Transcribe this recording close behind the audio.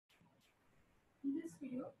In this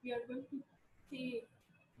video, we are going to see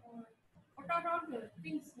uh, what are all the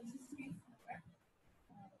things necessary for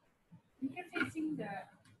interfacing the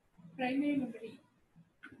primary memory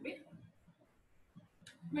with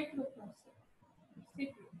microprocessor,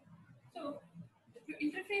 CPU. So, to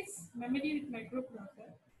interface memory with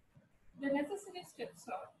microprocessor, the necessary steps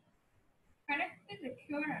are connect the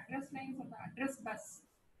secure address lines of the address bus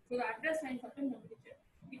to the address lines of the memory chip.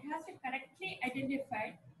 It has to correctly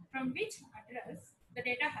identify from which address the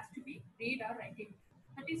data has to be read or writing.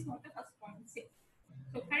 That is what the first point says.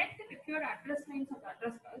 So connect the secure address lines of the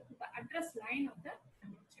address bus to the address line of the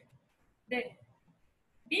memory chip. Then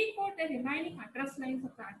decode the remaining address lines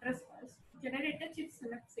of the address bus, generate the chip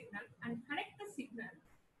select signal, and connect the signal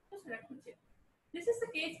to select the chip. This is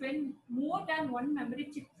the case when more than one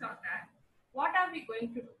memory chips are there. What are we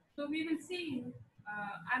going to do? So we will see.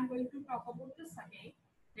 I'm going to talk about this again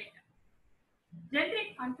later.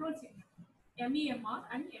 Generate control signal, MEMR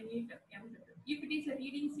and MEMW. If it is a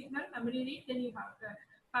reading signal, memory read, then you have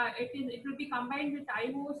it will be combined with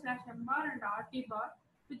IO slash M bar and RT bar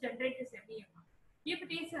to generate this MEMR. If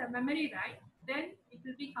it is a memory write, then it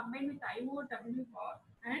will be combined with IO W bar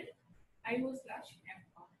and IO slash M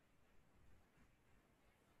bar.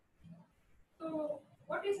 So,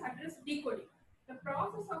 what is address decoding? The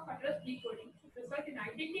process of address decoding results in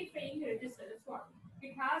identifying registers. What?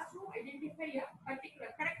 It has to identify a particular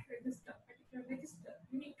correct register, particular register,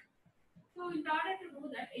 unique. So, in order to do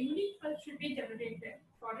that, a unique pulse should be generated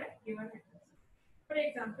for a given address. For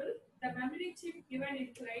example, the memory chip given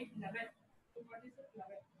is like 11. So, what is it?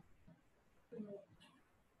 11. So,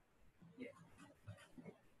 yeah.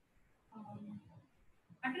 Um,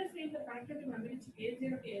 Address lanes are connected to memory chip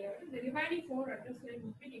A0 to A11. The remaining four address lanes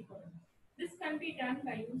will be decoded. This can be done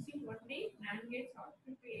by using only NAND gates or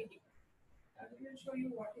AAA decoders. We will show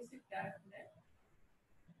you what is it there.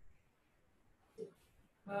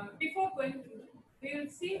 Before going through, we will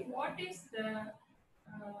see what is the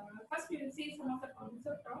first we will see some of the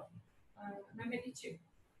concept of memory chip.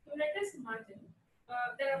 So let us imagine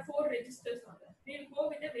there are four registers on that. We will go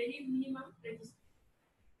with a very minimum register.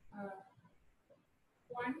 Uh,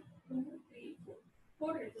 one, two, three, four.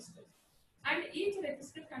 Four registers. And each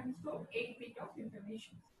register can store 8 bit of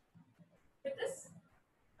information. With this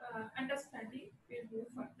understanding, we'll move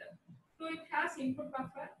further. So it has input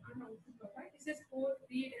buffer and output buffer. This is both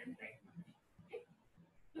read and write memory. Okay?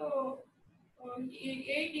 So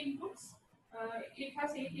 8 inputs. It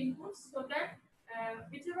has 8 inputs, so that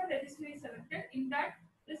whichever register is selected, in that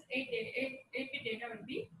this 8 bit data will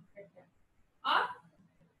be written or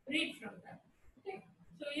read from that. Okay.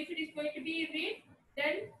 So if it is going to be read,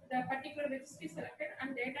 then the particular register is selected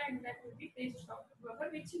and data in that will be placed on the buffer,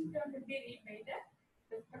 which in turn will be read by the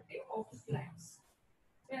respective office lines.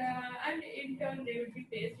 And in turn they will be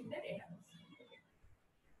placed in the database. Okay.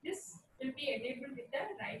 This will be enabled with the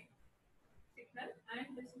write signal and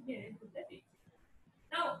this will be enabled with the read signal.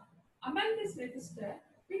 Now, among this register,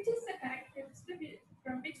 which is the correct register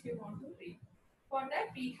from which we want to read? For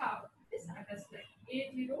that, we have this address line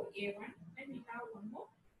A0, A1, and we have one more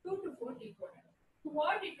 2 to 4 decoder. So,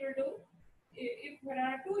 what it will do, if there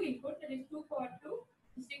are two input, that is 2 power 2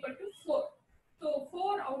 is equal to 4. So,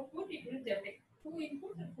 4 output it will generate. 2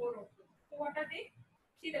 inputs and 4 outputs. So, what are they?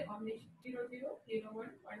 See the combination 0, 0, 0, 1,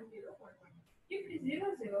 1, 0, 1, 1. If it is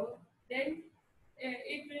 0, 0, then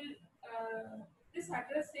it will this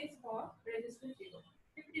address is for register 0.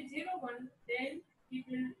 If it is 0, 1, then it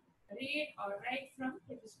will read or write from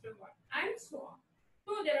register 1 and so on.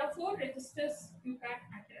 So there are four registers you can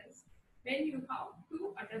address when you have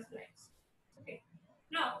two address lines. Okay.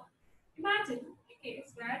 Now imagine a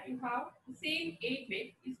case where you have the same 8 bit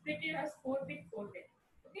is treated as 4 bit 4 bit.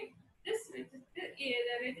 Okay. This register,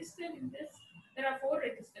 the register in this, there are four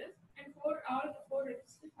registers and for all the four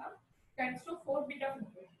registers have can store 4 bit of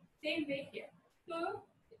information. Same way here. So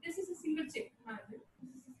this is a single chip. Imagine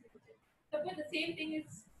this is a single chip. Suppose the same thing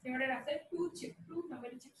is divided as a two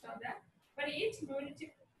memory chips are there, but each memory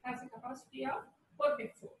chip has a capacity of 4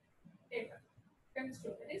 bit 4 data. Can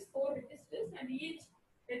store that is 4 registers and each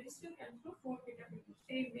register can store 4 bit of information.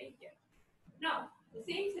 Same way here. Now the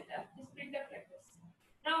same setup is printed like this.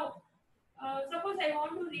 Now suppose I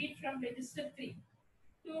want to read from register 3.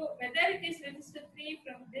 So whether it is register 3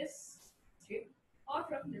 from this chip or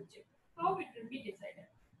from this chip, how it will be decided?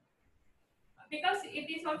 Because it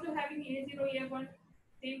is also having A0, A1,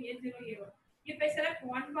 same A0, A1. If I select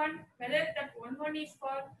 1, 1, whether that 1, 1 is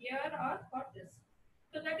for here or for this.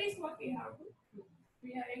 So that is what we have to do.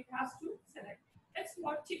 It has to select. That's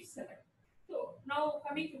what chip select. So now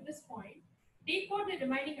coming to this point, decode the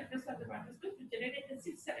remaining address of the transistor to generate the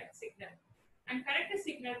chip select signal and correct the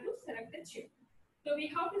signal to select the chip. So we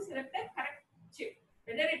have to select the correct chip,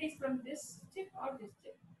 whether it is from this chip or this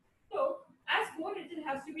chip. So as more digit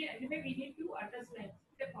has to be identified, we need two address lines,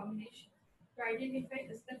 the combination to identify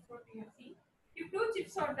this. That's what we have seen. If two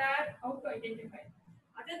chips are there, how to identify?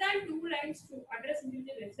 Other than two lines to address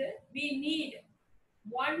individual register, we need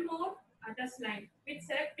one more address line which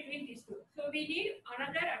select between these two. So we need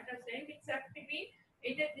another address line which select between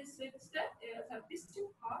either this register, this chip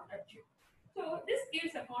or that chip. So this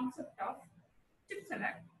gives a concept of chip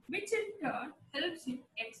select, which in turn helps in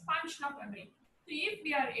expansion of memory. So if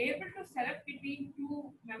we are able to select between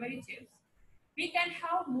two memory chips, we can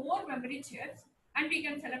have more memory chips and we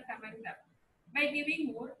can select among them by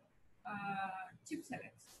giving more chip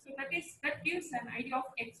selects. So that gives an idea of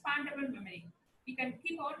expandable memory. We can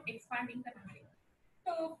keep on expanding the memory.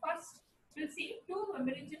 So first we'll see two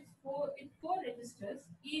memory chips in four registers,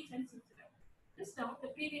 each and six select. This now the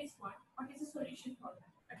previous one, what is the solution for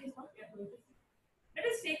that? That is what we are going to see. Let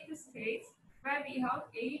us take this case where we have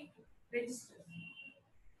 8 registers,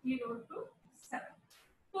 0 to 7.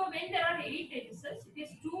 So when there are 8 registers, it is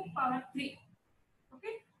 2 power 3.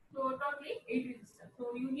 Okay, so totally 8 registers.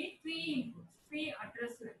 So you need 3 inputs, 3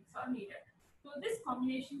 address lines are needed. So this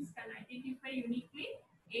combinations can identify uniquely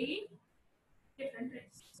 8 different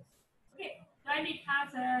registers. Okay, and it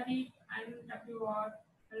has a read and WR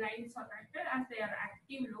lines are connected as they are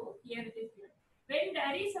active low. Here it is given. When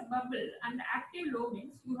there is a bubble and the active low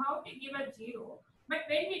means you have to give a 0, but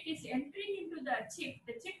when it is entering into the chip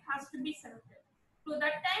has to be selected. So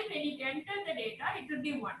that time when it enters the data, it will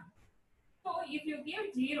be 1. So if you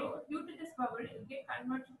give 0, due to this bubble, it will get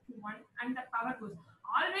converted to 1 and the power goes.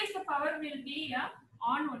 Always the power will be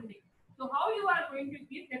on only. So how you are going to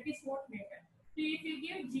give, that is what matter. So if you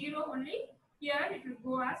give 0 only, here it will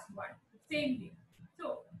go as 1. Same thing.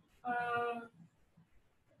 So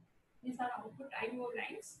these are output IO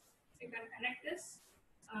lines. You can connect this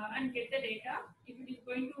and get the data. If it is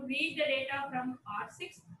going to read the data from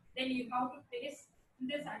R6, then you have to place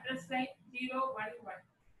this address line 0, 1, 1.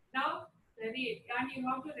 Now the read, and you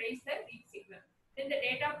have to raise the read signal. Then the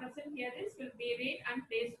data present here is will be read and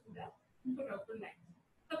placed to the input output line.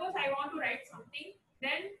 Suppose I want to write something,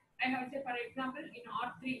 then I have say for example in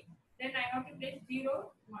R3, then I have to place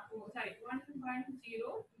 0, 1, oh, sorry, 1, 1,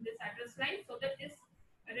 0 in this address line so that this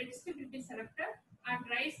register will be selected and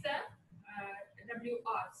raise the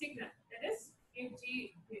WR signal, that is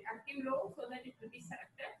FG active low, so that it will be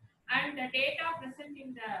selected and the data present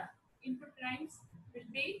in the input lines will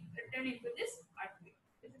be written into this R3.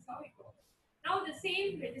 This is how it goes. Now the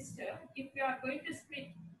same register, if you are going to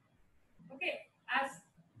split, okay, as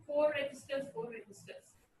 4 registers, 4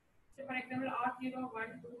 registers. So for example, R0,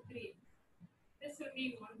 1, 2, 3. This will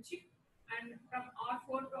be one chip, and from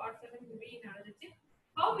R4 to R7 will be another chip.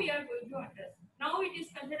 How we are going to address? Now it is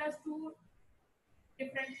considered as two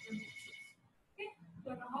different chips. Okay,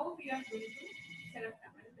 so now how we are going to select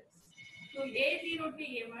among this? So A0 to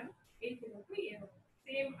A1, A0 to A1,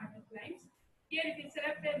 same address lines. Here if you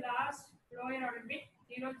select the last lower order bit,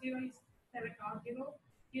 0, 0 is select R0, 0, 1,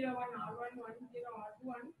 R1, 1, 0, R2,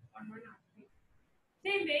 1, 1, 1, R3.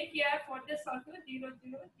 Same way here for this also 0, 0,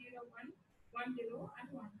 0, 1, 1, 0 and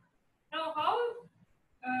 1. Now how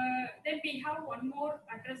then we have one more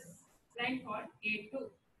address line called A2.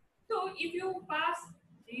 So if you pass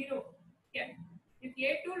 0 here, if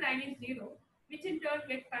A2 line is 0, which in turn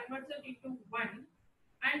gets converted into 1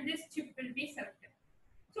 and this chip will be selected.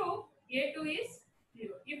 So A2 is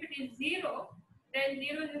 0. If it is 0, then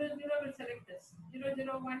 0, 0, 0 will select this. 0,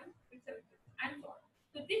 0, 1 will select this and so on.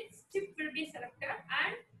 So this chip will be selected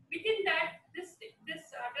and within that this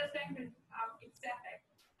address line will have its type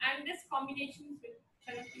and this combinations will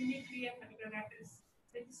select uniquely a particular address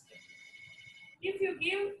register. If you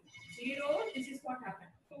give 0, this is what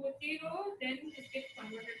happens. So with 0, then this gets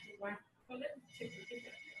converted to 1. So that chip will be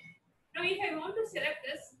selected. Now if I want to select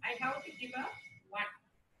this, I have to give a 1.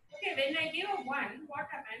 Okay, when I give a 1, what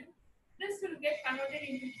happens? This will get converted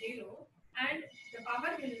into 0 and the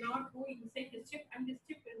power will not go inside this chip and this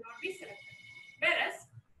chip will not be selected. Whereas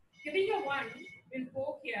giving a 1 will go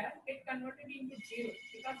here, get converted into 0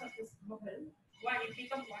 because of this bubble. 1, it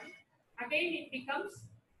becomes 1. Again it becomes,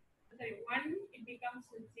 sorry, 1, it becomes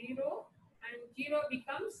 0 and 0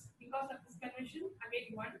 becomes, because of this conversion, again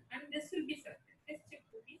 1 and this will be selected. This chip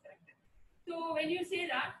will be selected. So when you say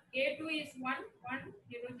that A2 is 1, 1,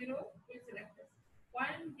 0, 0, will select this.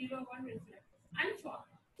 1, 0, 1 will select this. And so on.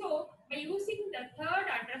 So by using the third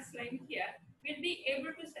address line here, we'll be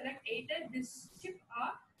able to select either this chip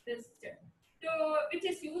or this chip. So which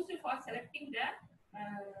is used for selecting the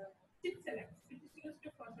chip select, which is used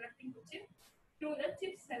for selecting the chip through the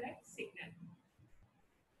chip select signal.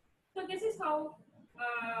 So this is how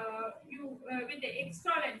you with the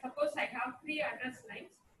extra line. Suppose I have three address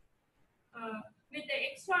lines. With the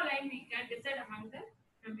extra line, we can decide among the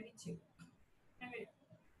memory chip. Memory.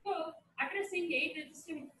 So addressing 8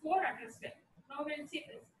 register with 4 address lines. Now we'll see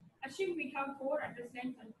this. Assume we have 4 address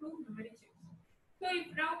lines and 2 memory chips. So if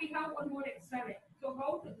now we have one more extra line. So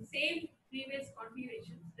how to the same previous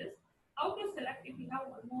configurations is how to select if we have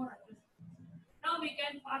one more address. Now we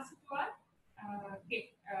can pass it to our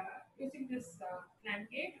gate using this NAND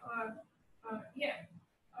gate or here.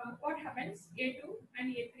 What happens? A2 and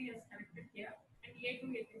A3 is connected here, and A2,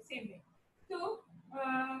 A3 same way. So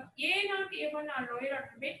A0, A1 are lower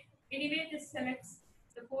order bit. Anyway, this selects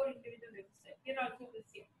the 4 individual registers. Here also the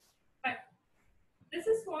same. But this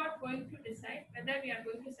is what going to decide whether we are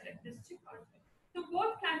going to select this chip or not. So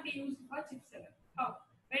both can be used for chip select. How?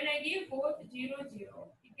 When I give both 0, 0,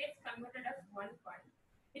 it gets converted as 1, 1,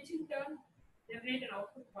 which in turn generate an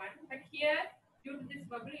output 1. But here, due to this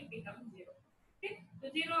bubble, it becomes 0. Okay? So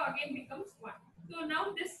 0 again becomes 1. So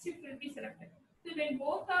now this chip will be selected. So when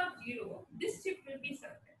both are 0, this chip will be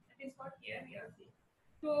selected. That is what here we are seeing.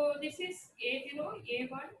 So this is A0,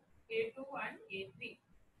 A1, A2, and A3.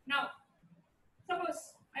 Now,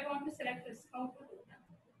 suppose I want to select this, how to do that?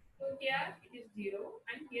 So here it is 0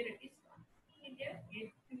 and here it is 1. Here A2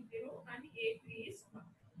 is 0 and A3 is 1.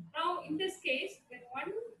 Now in this case, when 1,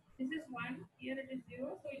 this is 1, here it is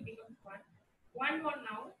 0, so it becomes 1. 1, 1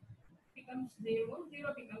 now becomes 0,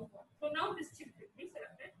 0 becomes 1. So now this chip will be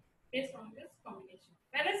selected based on this combination.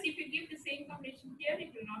 Whereas if you give the same combination here,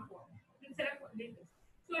 it will not work. It will select only this.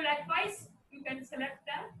 So likewise, you can select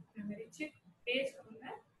the memory chip based on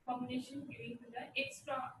the combination giving to the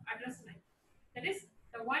extra address line. That is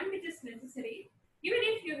the one which is necessary. Even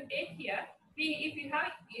if you take here, if you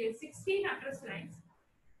have 16 address lines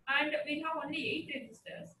and we have only 8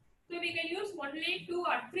 registers, so we can use only 2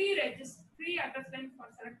 or 3 address lines for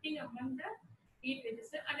selecting among the 8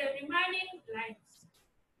 registers, and the remaining lines.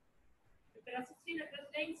 If there are 16 address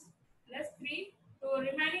lines plus 3, so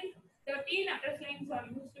remaining 13 address lines are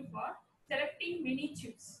used for selecting many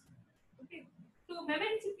chips. Okay. So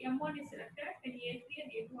memory chip M1 is selected and A3 and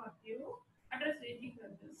A2 are 0. Address ranging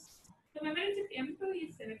from this. So memory chip M2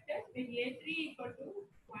 is selected when A3 equal to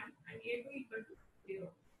 1 and A2 equal to 0.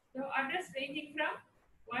 So address ranging from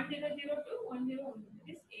 100 to 1010,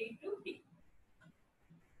 that is A to D.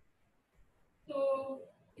 So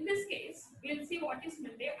in this case, we will see what is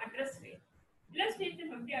memory address range. Let's take the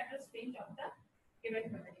memory address range of the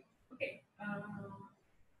given memory. Okay.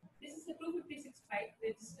 This is a 256 byte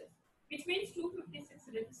registers, which means 256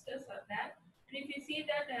 registers are there. And if you see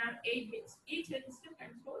that there are 8 bits, each register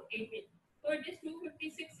can store 8 bits. So it is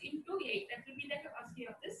 256 into 8. That will be the capacity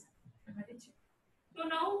of this memory chip. So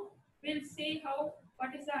now we'll see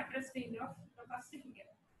what is the address range of the first figure.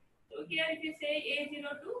 So here if you say A0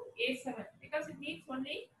 to A7, because it needs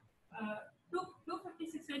only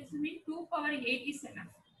 256, so it means 2 power 8 is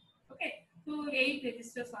enough. Okay, so 8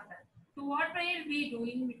 registers are there. So what will we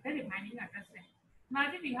doing with the remaining address line?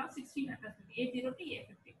 Imagine we have 16 address lines, A0 to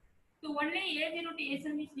A50. So only A0 to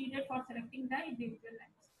A7 is needed for selecting the individual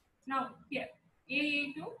lines. Now here,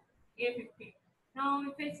 A to A50. Now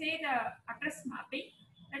if I say the address mapping,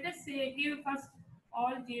 let us say give first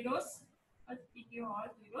all zeros. First we give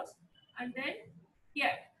all zeros, and then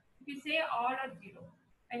here if you say all are 0,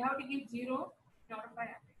 I have to give 0 notify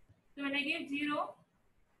address. So when I give 0,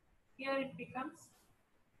 here it becomes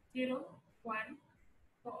 0, 1.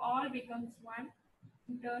 So all becomes 1.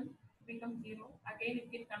 In turn becomes 0. Again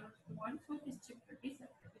it gets converted to 1. So this chip will be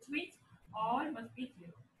selected, which means all must be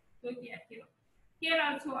 0. So here 0. Here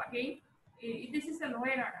also again, this is the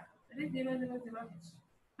lower order. That is 0, 0, 0 H.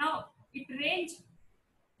 Now it range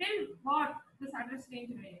till what? This address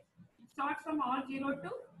range range. It starts from all 0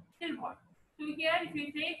 to till what? So here if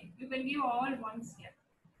you take, you can give all ones here.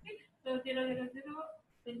 Okay? So 0, 0, 0,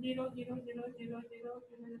 then 0, 0, 0, 0, 0, 0,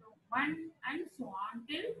 0, 1 and so on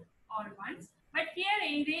till all ones. But here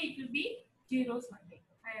anyway it will be zeros only.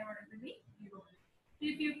 Higher order will be 0. So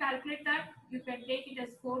if you calculate that, you can take it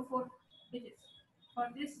as 4 digits. For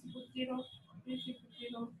this put 0, this you put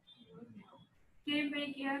 0, 0, 0. Same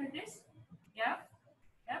way here it is F,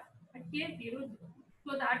 F, but here 0, 0.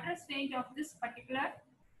 So the address range of this particular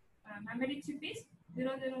memory chip is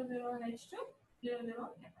 0, 0, 0 H to 0, 0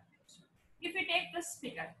 H. If we take this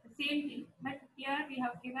figure, the same thing, but here we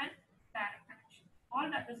have given direct connection. All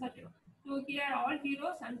the addresses are 0. So here all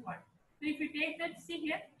zeros and 1. So if you take that, see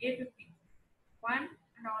here A50, 1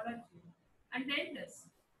 and all are 0. And then this.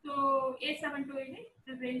 So A7 to A8,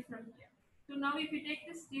 the range from here. So now if you take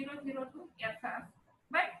this 0, 0 to FF,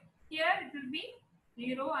 but here it will be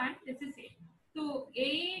 0 and this is 8. to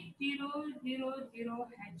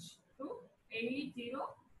 8000H to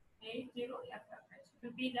 8080FFH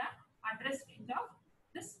will be the address range of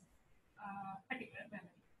this